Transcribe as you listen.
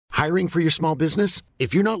Hiring for your small business?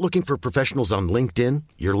 If you're not looking for professionals on LinkedIn,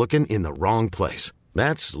 you're looking in the wrong place.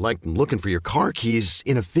 That's like looking for your car keys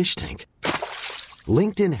in a fish tank.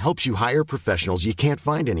 LinkedIn helps you hire professionals you can't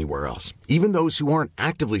find anywhere else, even those who aren't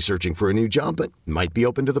actively searching for a new job but might be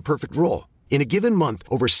open to the perfect role. In a given month,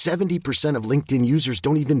 over 70% of LinkedIn users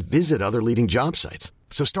don't even visit other leading job sites.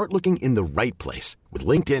 So start looking in the right place. With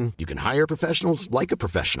LinkedIn, you can hire professionals like a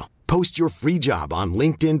professional. Post your free job on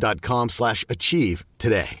linkedin.com/achieve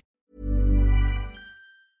today.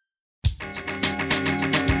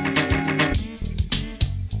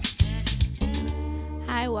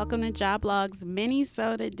 Hi, welcome to Job Blogs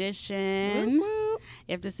Mini-Sode Edition. Woo-woo.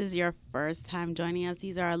 If this is your first time joining us,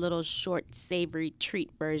 these are our little short, savory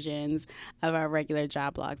treat versions of our regular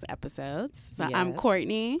Job Blogs episodes. So I'm Yes.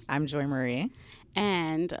 Courtney. I'm Joy Marie.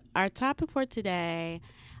 And our topic for today,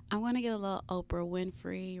 I want to get a little Oprah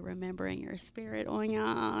Winfrey, Remembering Your Spirit on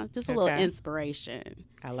y'all. Just a little Okay. inspiration.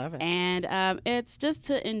 I love it. And it's just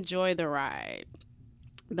to enjoy the ride.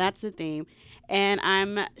 That's the theme. And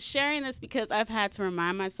I'm sharing this because I've had to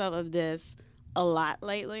remind myself of this a lot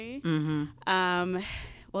lately. Mm-hmm.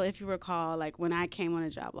 Well, if you recall, like when I came on to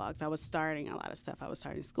Job Blogs, I was starting a lot of stuff. I was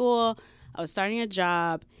starting school. I was starting a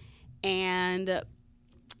job. And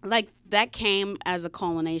like that came as a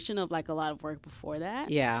culmination of like a lot of work before that.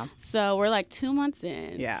 Yeah. So we're like 2 months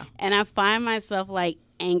in. Yeah. And I find myself like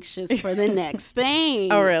anxious for the next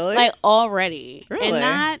thing. Oh, really? Like already. Really? And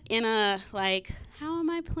not in a like, how am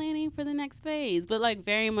I planning for the next phase? But like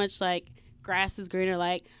very much like grass is greener,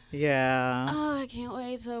 like, Yeah. oh, I can't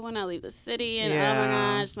wait till when I leave the city and Yeah. oh my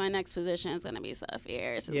gosh, my next position is gonna be so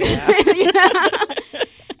fierce. It's Yeah. gonna- you know?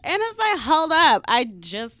 And it's like, hold up. I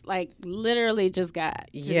just like literally just got to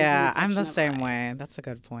this new Yeah, I'm the section of same life. way. That's a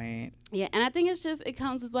good point. Yeah, and I think it's just it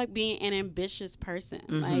comes with like being an ambitious person.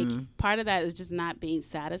 Mhm. Like part of that is just not being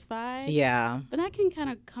satisfied. Yeah. But that can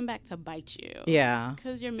kind of come back to bite you. Yeah.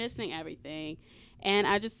 Because you're missing everything. And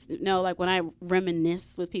I just know, like, when I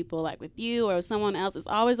reminisce with people, like with you or someone else, it's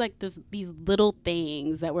always like these little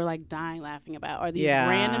things that we're like dying laughing about, or these Yeah.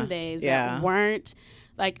 random days Yeah. that weren't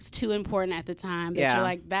like too important at the time. That Yeah. you're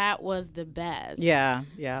like, that was the best. Yeah.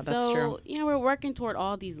 Yeah. That's so, true. you know, we're working toward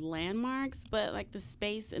all these landmarks, but like the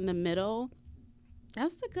space in the middle,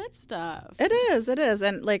 that's the good stuff. It is. It is.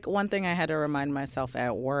 And like one thing I had to remind myself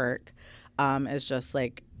at work is just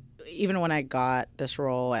like, even when I got this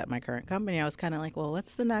role at my current company, I was kind of like, well,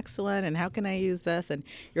 what's the next one? And how can I use this? And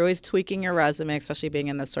you're always tweaking your resume, especially being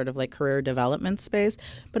in this sort of like career development space.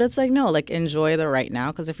 But it's like, no, like enjoy the right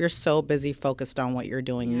now. Because if you're so busy focused on what you're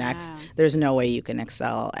doing next, Yeah. there's no way you can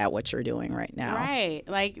excel at what you're doing right now. Right.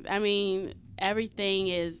 Like, I mean, everything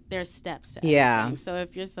is, there's steps to Yeah. everything. So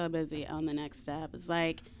if you're so busy on the next step, it's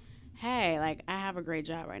like, hey, like, I have a great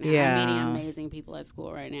job right now. Yeah. I'm meeting amazing people at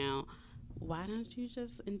school right now. Why don't you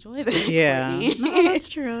just enjoy that? Yeah. Courtney? No, that's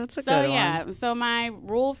true. That's a So good yeah, one. so my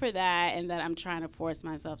rule for that, and that I'm trying to force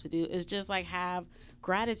myself to do, is just like have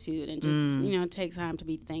gratitude and just you know take time to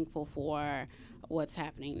be thankful for what's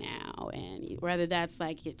happening now. And whether that's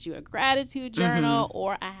like get you a gratitude journal,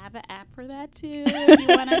 or I have an app for that too. If you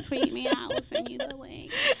want to tweet me, I will send you the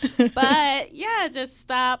link. But yeah, just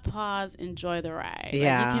stop, pause, enjoy the ride. Like,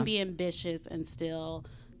 Yeah. you can be ambitious and still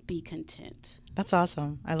be content. That's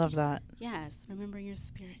awesome. I love that. Yes, remember your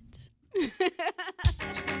spirit.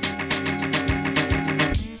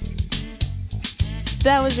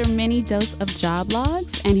 That was your mini dose of Job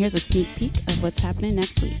Logs, and here's a sneak peek of what's happening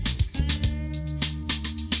next week.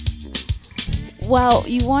 Well,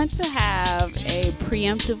 you want to have a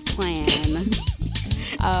preemptive plan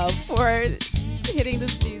for hitting the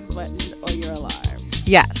snooze button or your alarm.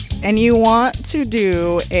 Yes. And you want to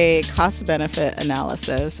do a cost-benefit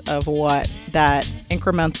analysis of what that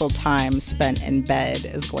incremental time spent in bed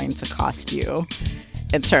is going to cost you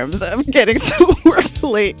in terms of getting to work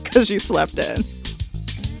late because you slept in.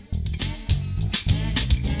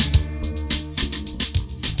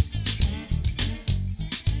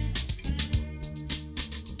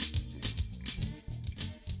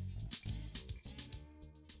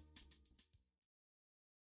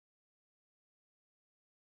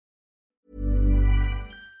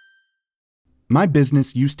 My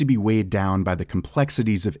business used to be weighed down by the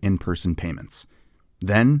complexities of in-person payments.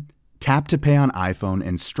 Then, Tap to Pay on iPhone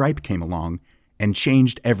and Stripe came along and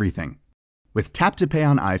changed everything. With Tap to Pay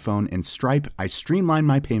on iPhone and Stripe, I streamlined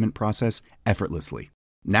my payment process effortlessly.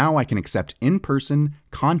 Now I can accept in-person,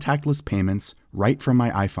 contactless payments right from my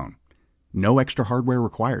iPhone. No extra hardware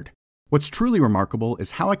required. What's truly remarkable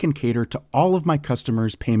is how I can cater to all of my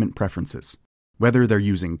customers' payment preferences. Whether they're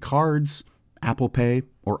using cards, Apple Pay,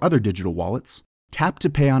 or other digital wallets, Tap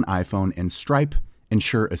to Pay on iPhone and Stripe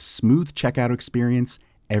ensure a smooth checkout experience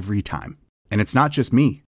every time. And it's not just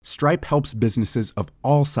me. Stripe helps businesses of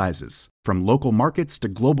all sizes, from local markets to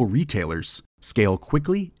global retailers, scale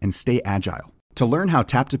quickly and stay agile. To learn how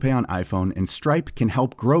Tap to Pay on iPhone and Stripe can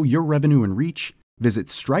help grow your revenue and reach, visit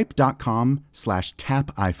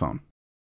stripe.com/tapiphone.